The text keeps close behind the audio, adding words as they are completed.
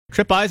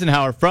Tripp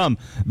Eisenhower from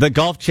the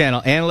Golf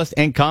Channel, analyst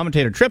and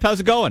commentator. Tripp, how's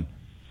it going?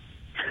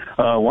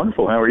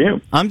 Wonderful. How are you?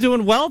 I'm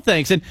doing well,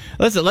 thanks. And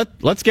listen,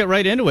 let's get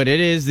right into it.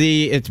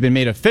 It's been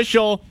made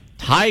official: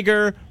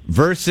 Tiger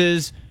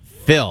versus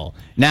Phil.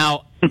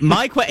 Now,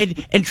 my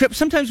question, and Tripp,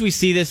 sometimes we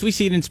see this. We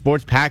see it in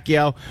sports: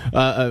 Pacquiao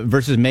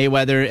versus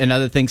Mayweather and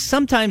other things.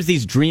 Sometimes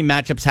these dream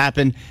matchups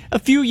happen a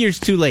few years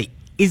too late.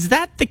 Is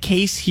that the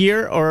case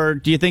here, or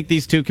do you think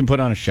these two can put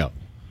on a show?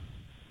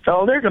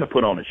 Oh, they're going to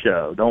put on a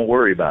show. Don't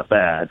worry about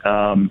that.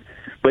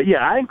 But yeah,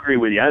 I agree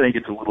with you. I think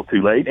it's a little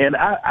too late, and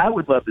I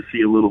would love to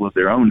see a little of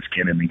their own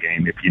skin in the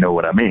game, if you know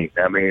what I mean.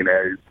 I mean,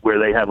 where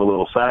they have a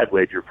little side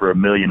wager for $1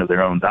 million of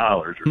their own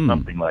dollars or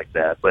something like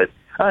that. But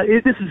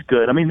this is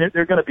good. I mean,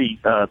 they're going to be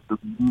the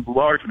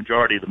large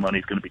majority of the money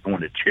is going to be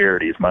going to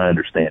charity, is my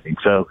understanding.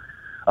 So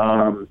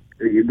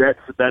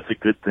that's a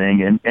good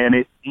thing, and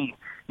it,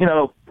 you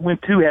know, when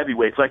two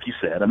heavyweights, like you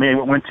said, I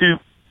mean, when two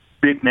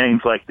big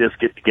names like this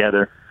get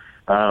together.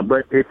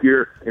 But if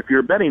you're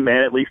a betting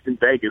man, at least in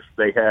Vegas,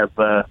 they have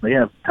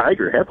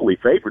Tiger heavily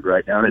favored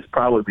right now, and it's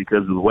probably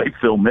because of the way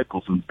Phil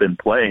Mickelson's been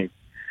playing,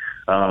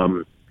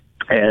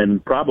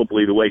 and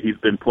probably the way he's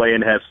been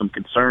playing has some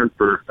concern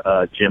for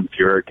Jim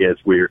Furyk as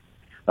we're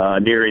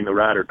nearing the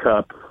Ryder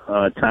Cup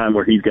time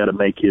where he's got to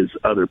make his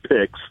other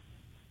picks,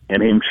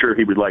 and I'm sure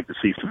he would like to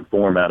see some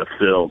form out of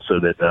Phil so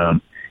that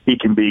he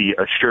can be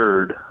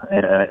assured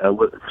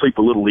sleep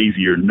a little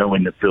easier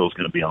knowing that Phil's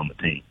going to be on the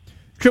team.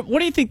 Tripp, what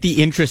do you think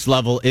the interest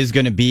level is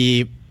going to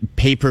be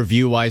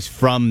pay-per-view wise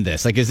from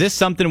this? Like, is this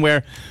something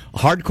where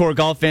hardcore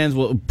golf fans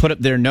will put up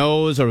their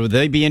nose, or will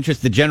they be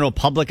interested? The general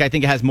public, I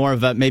think it has more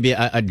of maybe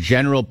a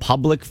general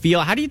public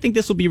feel. How do you think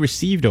this will be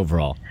received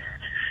overall?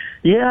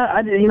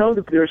 Yeah,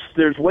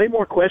 there's way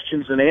more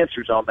questions than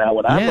answers on that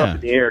one. I'm up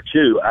in the air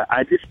too.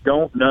 I just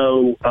don't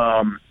know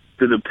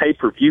to the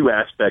pay-per-view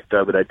aspect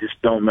of it. I just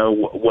don't know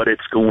what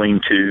it's going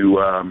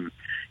to,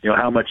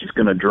 how much it's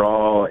going to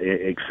draw,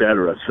 et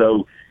cetera.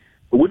 So.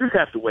 We'll just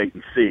have to wait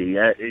and see.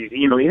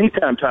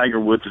 Anytime Tiger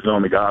Woods is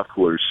on the golf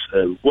course,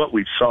 what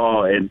we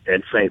saw in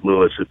St.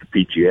 Louis at the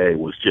PGA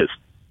was just,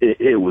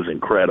 it was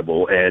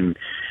incredible. And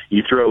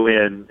you throw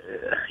in,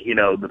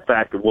 the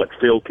fact of what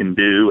Phil can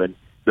do and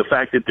the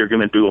fact that they're going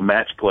to do a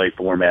match play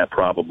format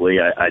probably,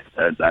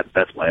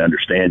 that's my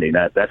understanding.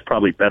 That's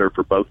probably better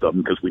for both of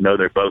them because we know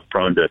they're both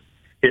prone to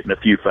hitting a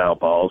few foul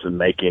balls and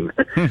making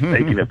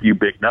a few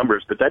big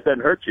numbers. But that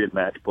doesn't hurt you in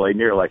match play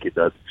near like it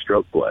does in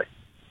stroke play.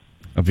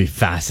 It'll be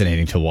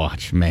fascinating to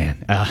watch,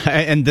 man.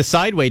 And the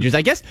side wagers,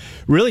 I guess,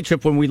 really,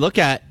 Tripp, when we look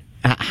at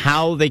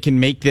how they can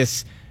make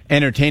this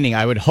entertaining,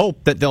 I would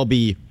hope that they'll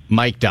be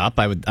mic'd up.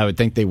 I would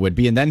think they would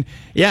be. And then,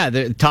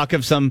 the talk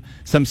of some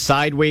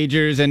side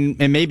wagers, and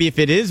maybe if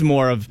it is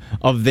more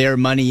of their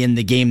money in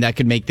the game, that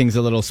could make things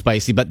a little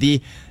spicy. But to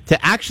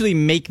actually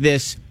make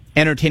this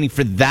entertaining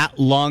for that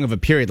long of a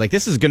period, like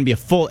this is going to be a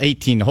full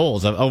 18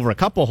 holes, over a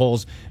couple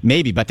holes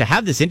maybe, but to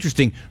have this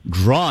interesting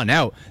drawn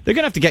out, they're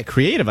going to have to get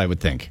creative, I would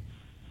think.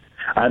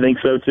 I think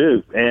so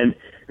too, and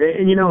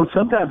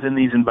sometimes in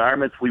these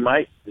environments we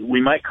might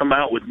come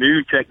out with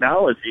new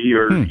technology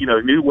or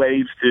new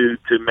ways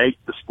to make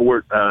the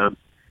sport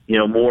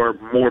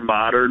more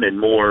modern and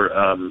more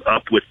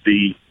up with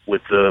the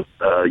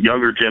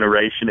younger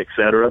generation, et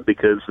cetera,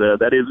 because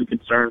that is a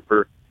concern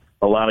for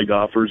a lot of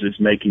golfers, is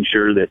making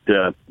sure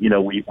that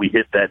we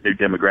hit that new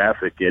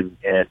demographic and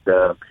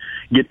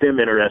get them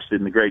interested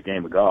in the great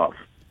game of golf.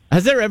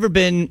 Has there ever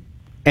been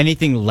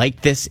anything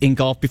like this in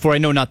golf before? I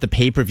know not the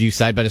pay-per-view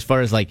side, but as far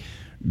as like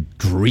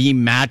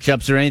dream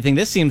matchups or anything,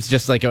 this seems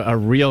just like a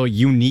real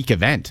unique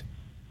event.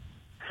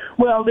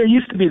 Well, there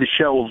used to be the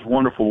Show's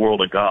Wonderful World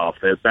of Golf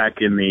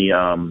back in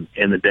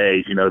the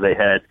days. They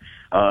had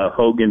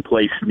Hogan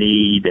play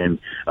Snead, and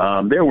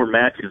there were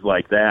matches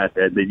like that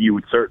you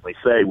would certainly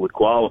say would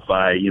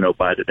qualify,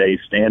 by today's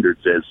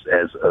standards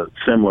as a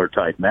similar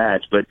type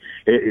match. But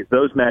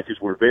those matches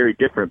were very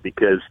different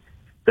because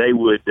they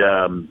would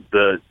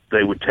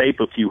tape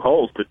a few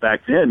holes, but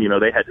back then,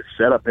 they had to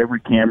set up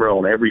every camera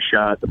on every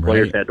shot. The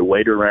players had to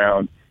wait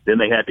around. Then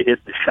they had to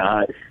hit the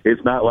shot.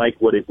 It's not like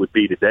what it would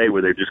be today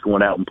where they're just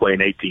going out and playing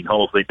 18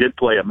 holes. They did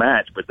play a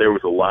match, but there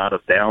was a lot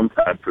of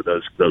downtime for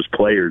those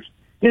players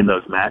in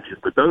those matches.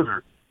 But those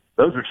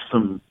are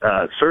some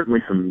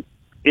certainly some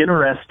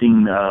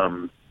interesting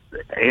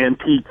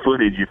antique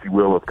footage, if you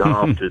will, of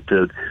golf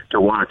to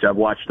watch. I've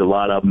watched a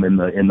lot of them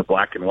in the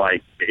black and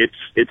white.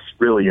 It's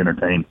really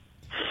entertaining.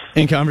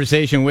 In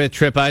conversation with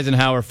Tripp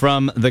Eisenhower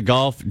from the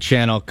Golf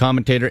Channel,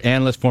 commentator,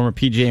 analyst, former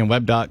PGA and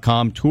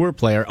Web.com tour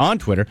player, on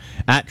Twitter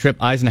at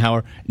Tripp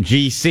Eisenhower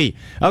GC.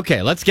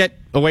 Okay, let's get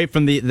away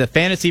from the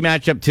fantasy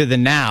matchup to the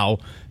now.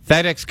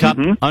 FedEx Cup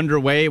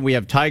underway. We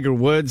have Tiger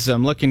Woods.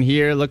 I'm looking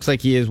here. Looks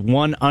like he is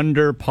 1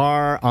 under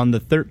par on the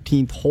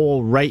 13th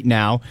hole right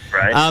now.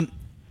 Right.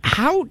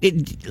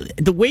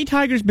 The way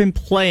Tiger's been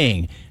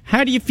playing,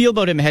 how do you feel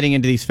about him heading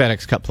into these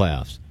FedEx Cup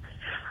playoffs?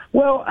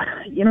 Well,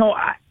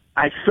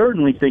 I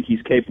certainly think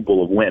he's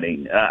capable of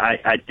winning.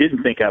 I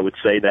didn't think I would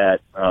say that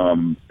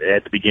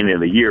at the beginning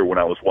of the year when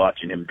I was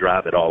watching him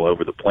drive it all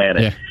over the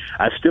planet. Yeah.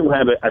 I still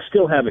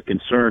have a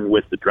concern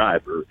with the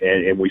driver,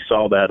 and we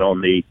saw that on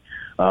the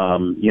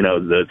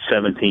the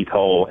 17th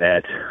hole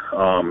at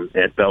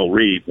Belle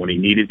Reve when he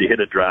needed to hit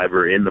a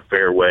driver in the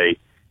fairway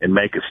and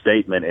make a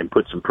statement and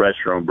put some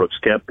pressure on Brooks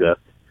Koepka.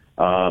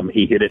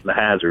 He hit it in the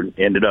hazard,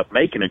 ended up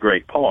making a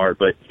great par,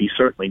 but he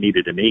certainly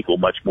needed an eagle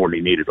much more than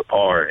he needed a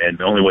par, and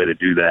the only way to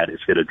do that is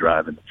hit a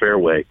drive in the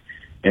fairway.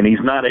 And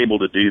he's not able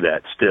to do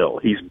that still.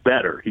 He's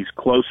better. He's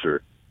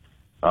closer.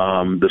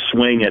 The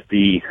swing at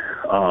the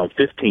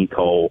 15th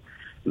hole,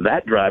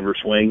 that driver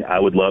swing I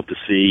would love to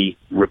see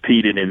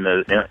repeated in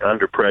the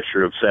under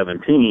pressure of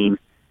 17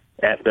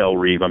 at Belle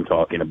Reve I'm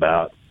talking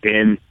about.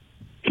 And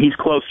he's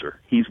closer.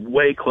 He's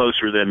way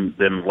closer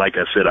than like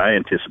I said, I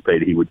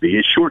anticipated he would be.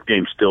 His short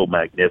game's still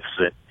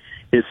magnificent.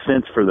 His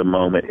sense for the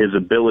moment, his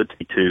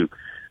ability to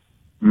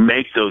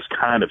make those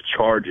kind of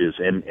charges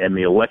and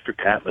the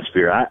electric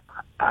atmosphere.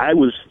 I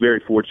was very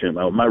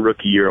fortunate. My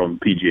rookie year on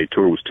the PGA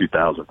Tour was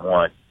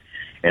 2001.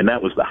 And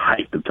that was the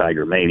height of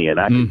Tiger Mania. And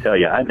I can tell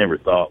you, I never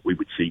thought we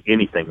would see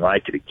anything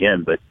like it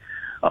again. But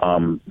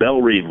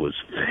Belle Reve was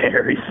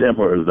very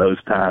similar to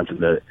those times. And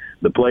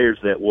the players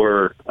that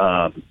were,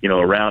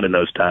 around in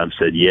those times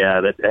said,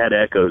 yeah, that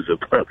echoes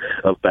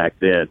of back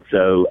then.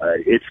 So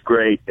it's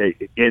great.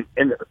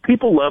 And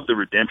people love the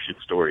redemption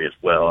story as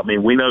well. I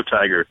mean, we know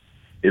Tiger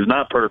is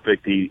not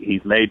perfect.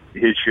 He's made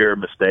his share of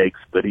mistakes,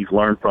 but he's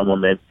learned from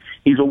them. And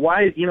he's a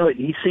wise,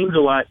 he seems a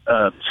lot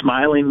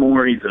smiling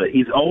more.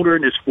 He's older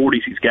in his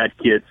 40s. He's got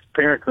kids.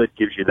 Parenthood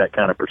gives you that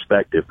kind of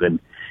perspective, and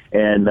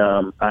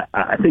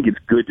I think it's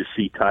good to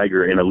see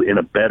Tiger in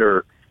a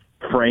better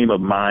frame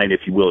of mind,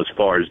 if you will, as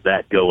far as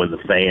that go in the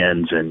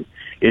fans, and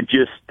it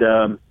just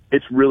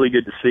it's really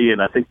good to see.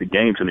 And I think the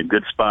game's in a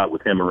good spot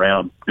with him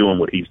around doing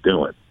what he's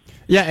doing.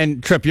 Yeah,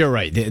 and Tripp, you're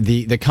right.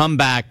 The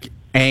comeback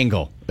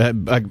angle,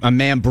 a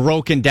man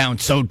broken down,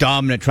 so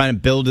dominant, trying to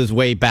build his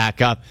way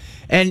back up.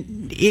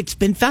 And it's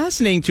been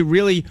fascinating to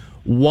really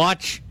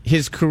watch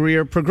his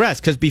career progress,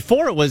 because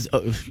before it was,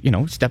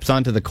 steps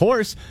onto the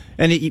course,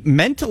 and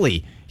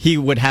mentally he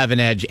would have an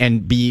edge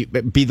and be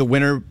the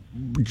winner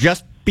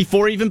just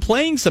before even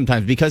playing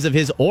sometimes because of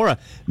his aura.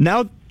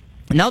 Now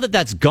that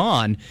that's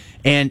gone,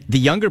 and the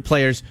younger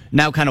players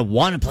now kind of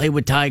want to play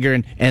with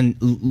Tiger and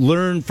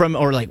learn from,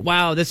 or like,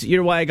 wow,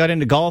 you're why I got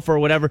into golf or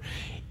whatever.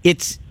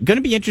 It's going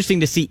to be interesting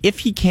to see if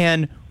he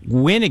can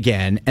win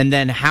again, and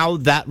then how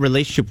that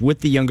relationship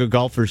with the younger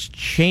golfers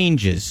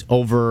changes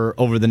over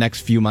the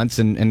next few months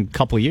and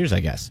couple of years, I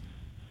guess.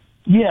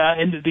 Yeah,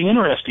 and the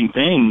interesting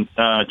thing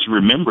to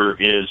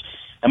remember is,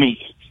 I mean,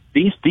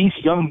 these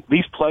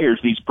players,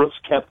 these Brooks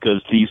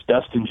Koepkas, these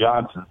Dustin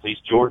Johnsons, these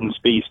Jordan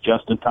Spieths,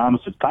 Justin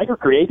Thomases, Tiger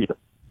created them.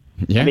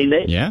 Yeah, I mean,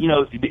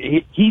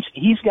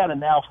 he's got to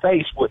now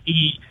face what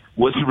he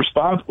was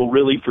responsible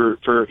really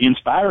for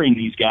inspiring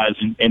these guys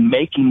and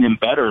making them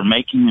better,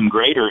 making them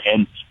greater,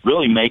 and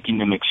really making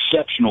them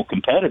exceptional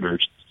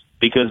competitors,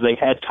 because they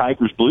had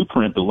Tiger's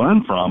blueprint to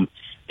learn from.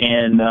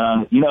 And,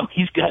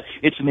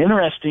 it's an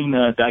interesting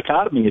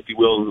dichotomy, if you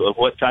will, of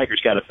what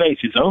Tiger's got to face,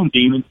 his own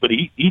demons, but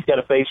he's got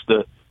to face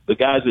the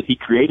guys that he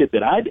created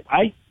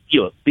that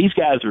these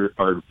guys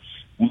are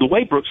the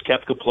way Brooks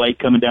Koepka played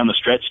coming down the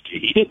stretch,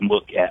 he didn't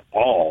look at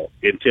all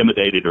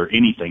intimidated or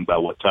anything by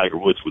what Tiger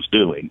Woods was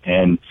doing.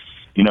 And,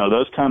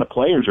 those kind of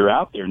players are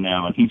out there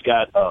now, and he's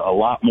got a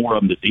lot more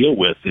of them to deal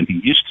with than he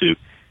used to.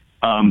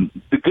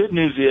 The good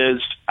news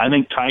is I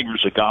think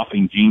Tiger's a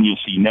golfing genius.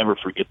 You never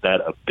forget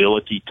that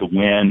ability to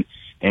win.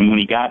 And when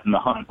he got in the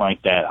hunt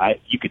like that,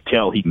 you could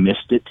tell he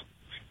missed it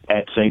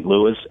at St.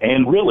 Louis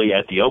and really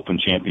at the Open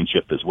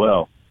Championship as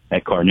well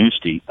at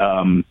Carnoustie.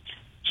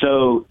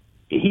 So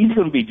he's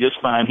going to be just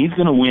fine. He's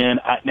going to win.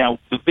 Now,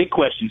 the big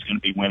question is going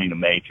to be winning a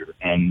major,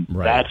 and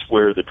That's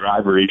where the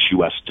driver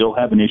issue. I still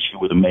have an issue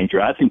with a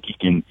major. I think he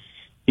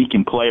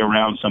can play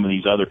around some of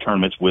these other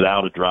tournaments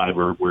without a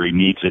driver where he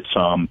needs it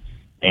some,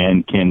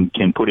 and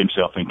can put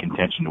himself in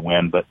contention to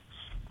win. But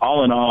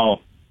all in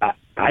all,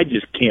 I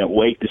just can't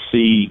wait to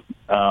see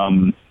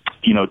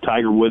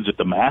Tiger Woods at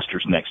the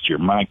Masters next year.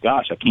 My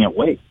gosh, I can't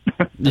wait.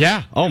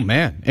 Yeah. Oh,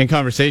 man. In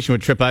conversation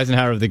with Tripp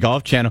Eisenhower of the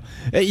Golf Channel.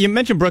 You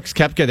mentioned Brooks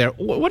Koepka there.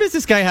 What does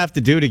this guy have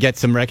to do to get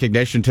some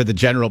recognition to the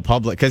general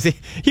public? Because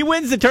he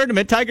wins the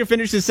tournament. Tiger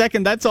finishes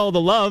second. That's all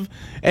the love.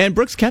 And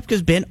Brooks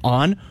Koepka's been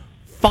on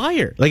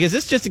fire. Like, is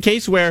this just a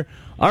case where,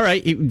 all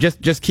right,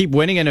 just keep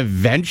winning and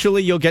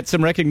eventually you'll get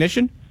some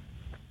recognition?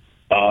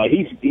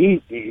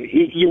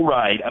 You're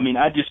right. I mean,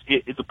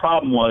 the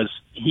problem was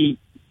he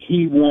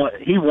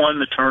won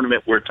the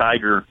tournament where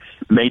Tiger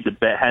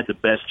had the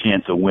best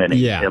chance of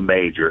winning a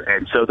major,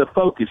 and so the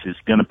focus is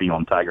going to be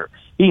on Tiger.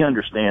 He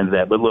understands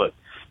that, but look,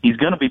 he's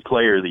going to be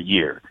Player of the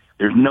Year.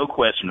 There's no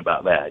question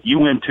about that. You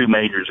win two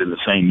majors in the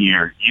same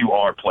year, you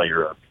are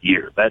Player of the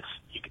Year.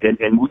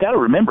 And we got to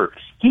remember,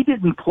 he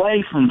didn't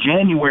play from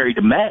January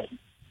to May.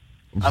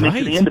 I mean,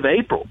 to the end of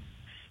April,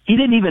 he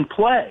didn't even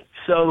play.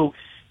 So,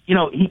 he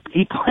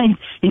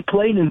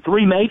played in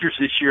three majors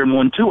this year and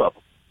won two of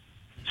them.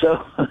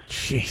 So,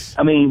 Jeez.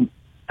 I mean,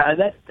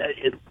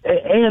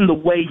 and the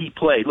way he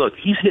played. Look,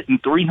 he's hitting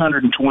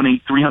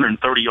 320,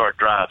 330-yard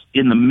drives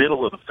in the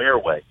middle of the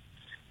fairway.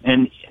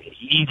 And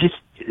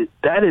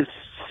that is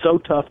so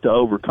tough to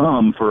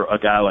overcome for a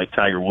guy like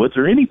Tiger Woods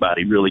or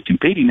anybody really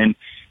competing. And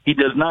he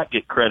does not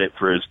get credit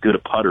for as good a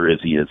putter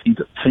as he is. He's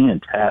a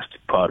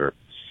fantastic putter.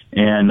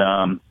 And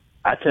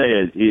I tell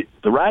you,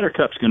 the Ryder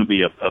Cup's going to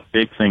be a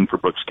big thing for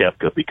Brooks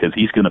Koepka because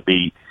he's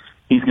probably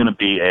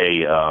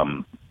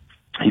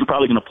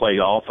going to play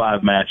all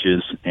 5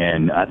 matches,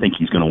 and I think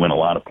he's going to win a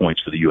lot of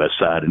points for the U.S.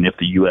 side. And if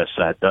the U.S.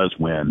 side does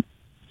win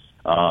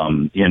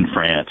in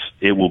France,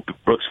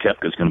 Brooks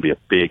Koepka is going to be a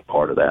big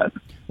part of that.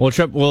 Well,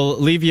 Tripp, we'll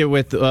leave you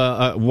with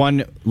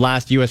one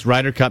last U.S.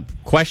 Ryder Cup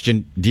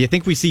question. Do you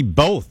think we see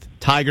both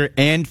Tiger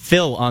and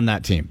Phil on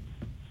that team?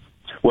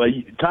 Well,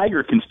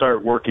 Tiger can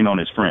start working on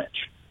his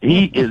French.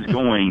 He is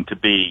going to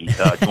be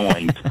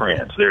going to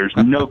France. There's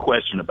no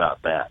question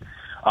about that.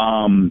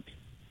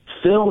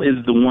 Phil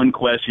is the one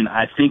question.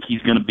 I think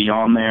he's going to be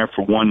on there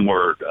for one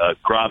word,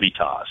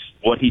 gravitas,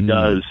 what he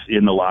does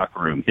in the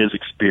locker room, his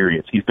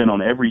experience. He's been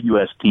on every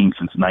U.S. team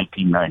since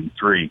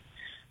 1993.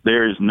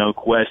 There is no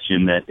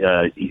question that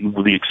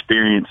the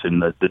experience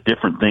and the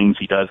different things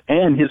he does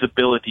and his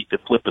ability to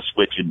flip a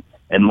switch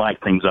and light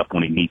things up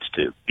when he needs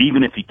to,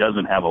 even if he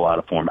doesn't have a lot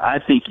of form. I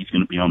think he's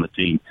going to be on the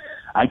team.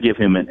 I give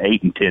him an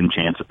 8 and 10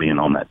 chance of being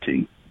on that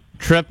team.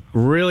 Tripp,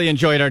 really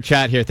enjoyed our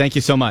chat here. Thank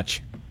you so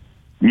much.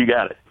 You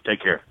got it.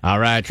 Take care. All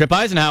right. Tripp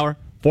Eisenhower,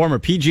 former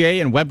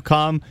PGA and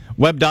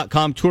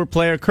Web.com tour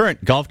player,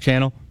 current Golf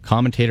Channel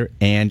commentator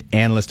and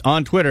analyst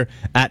on Twitter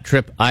at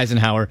Tripp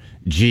Eisenhower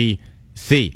GC.